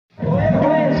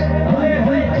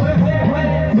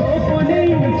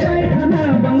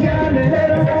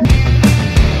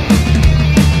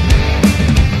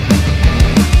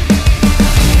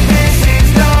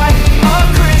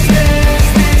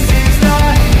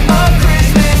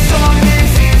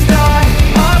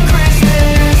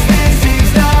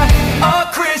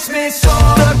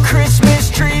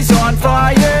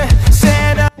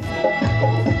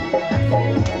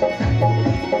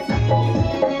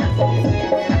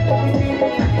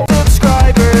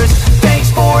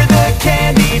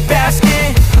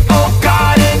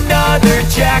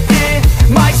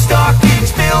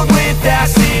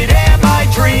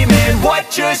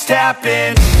Just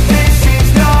happened. This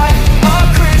is not a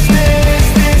Christmas.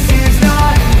 This is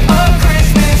not a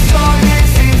Christmas song.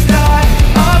 This is not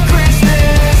a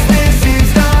Christmas. This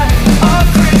is not a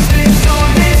Christmas song.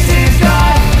 This is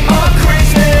not a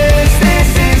Christmas.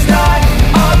 This is not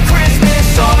a Christmas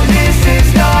song. This is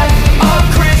not a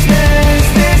Christmas.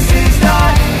 This is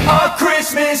not a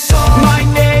Christmas song. My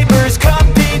neighbors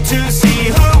compete to see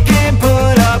who can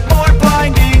put up more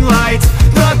blinding lights.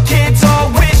 The kids all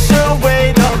wish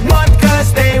away the month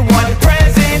 'cause they want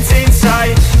presents in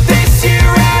sight. This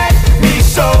year had me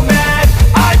so mad,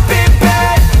 I've been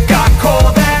bad, got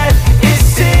coal that is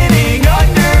sitting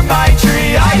under my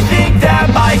tree. I think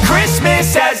that my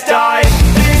Christmas has died.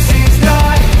 This is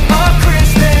not a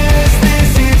Christmas.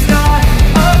 This is not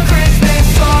a Christmas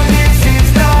song. This is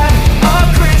not a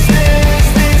Christmas.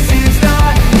 This is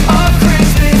not a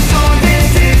Christmas song.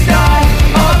 This is not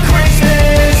a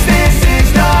Christmas. This is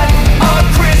not a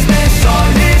Christmas song.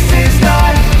 This is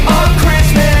not a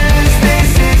Christmas.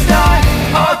 This is not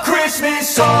a Christmas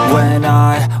song. When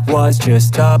I was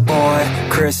just a boy,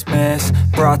 Christmas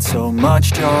brought so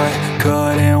much joy.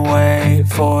 Couldn't wait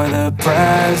for the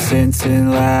presents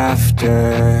and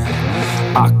laughter.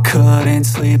 I couldn't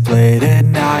sleep late at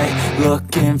night,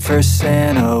 looking for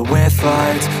Santa with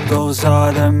lights. Those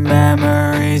are the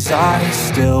memories I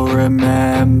still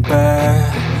remember.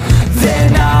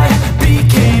 Then I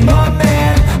became a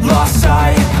man, lost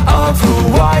sight of who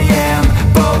I am,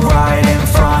 but right in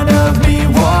front of me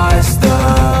was the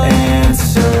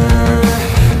answer.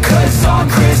 'Cause on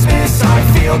Christmas I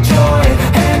feel joy,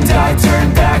 and I turn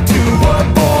back to a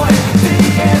boy. The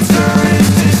answer is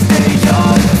to stay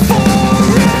young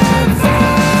forever.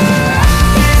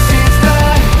 This is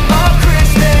not a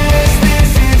Christmas.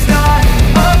 This is not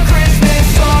a Christmas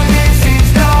song. This is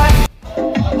not.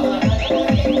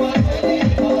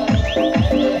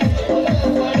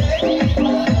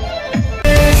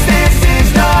 This is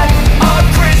not a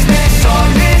Christmas song.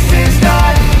 This is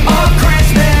not a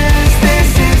Christmas.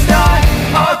 This is not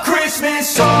a Christmas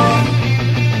song.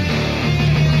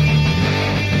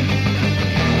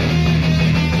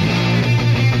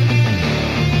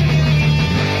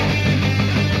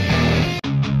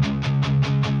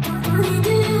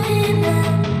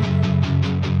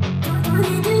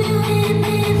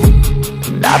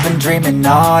 I've been dreaming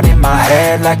on in my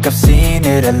head like I've seen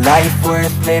it. A life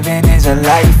worth living is a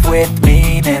life with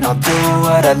meaning. I'll do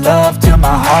what I love till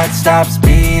my heart stops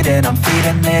beating. I'm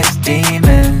feeding this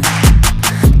demon.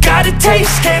 Got a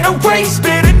taste, can't erase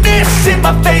bitterness in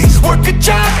my face. Work a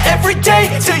job every day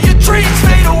till your dreams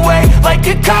fade away. Like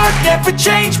a card, never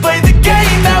change, play the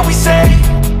game that we say.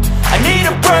 I need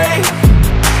a break.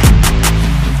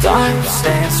 I'm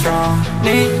staying strong,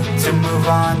 need to move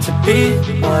on to be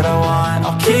what I want.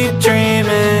 I'll keep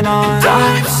dreaming on.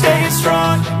 I'm staying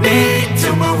strong, need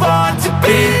to move on to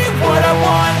be what I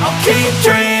want. I'll keep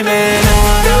dreaming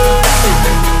on.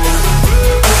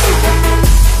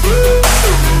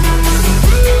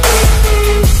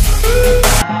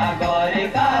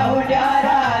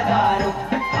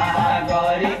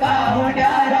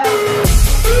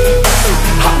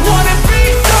 I wanna be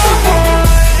someone,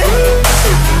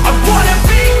 I wanna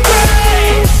be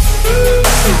great.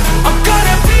 I'm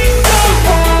gonna be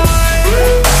someone,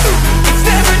 it's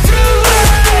never too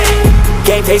late.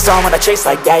 Game face on when I chase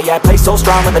like that. Yeah, I play so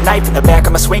strong with a knife in the back.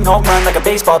 I'ma swing home run like a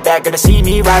baseball bat. Gonna see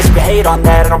me rise if you hate on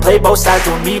that. I don't play both sides,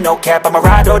 doing me no cap. I'ma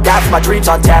ride or die for my dreams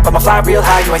on tap. I'ma fly real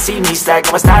high, you ain't see me slack.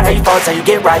 No, it's not how you fall, it's how you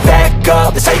get right back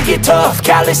up. That's how you get tough.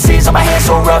 Calluses on my hands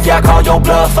so rough, yeah, I call your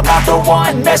bluff. I'm not the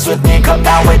one, mess with me, come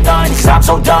down with none. 'Cause I'm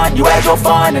so done, you had your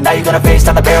fun, and now you're gonna face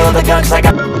down the barrel of the gun. 'Cause I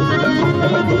got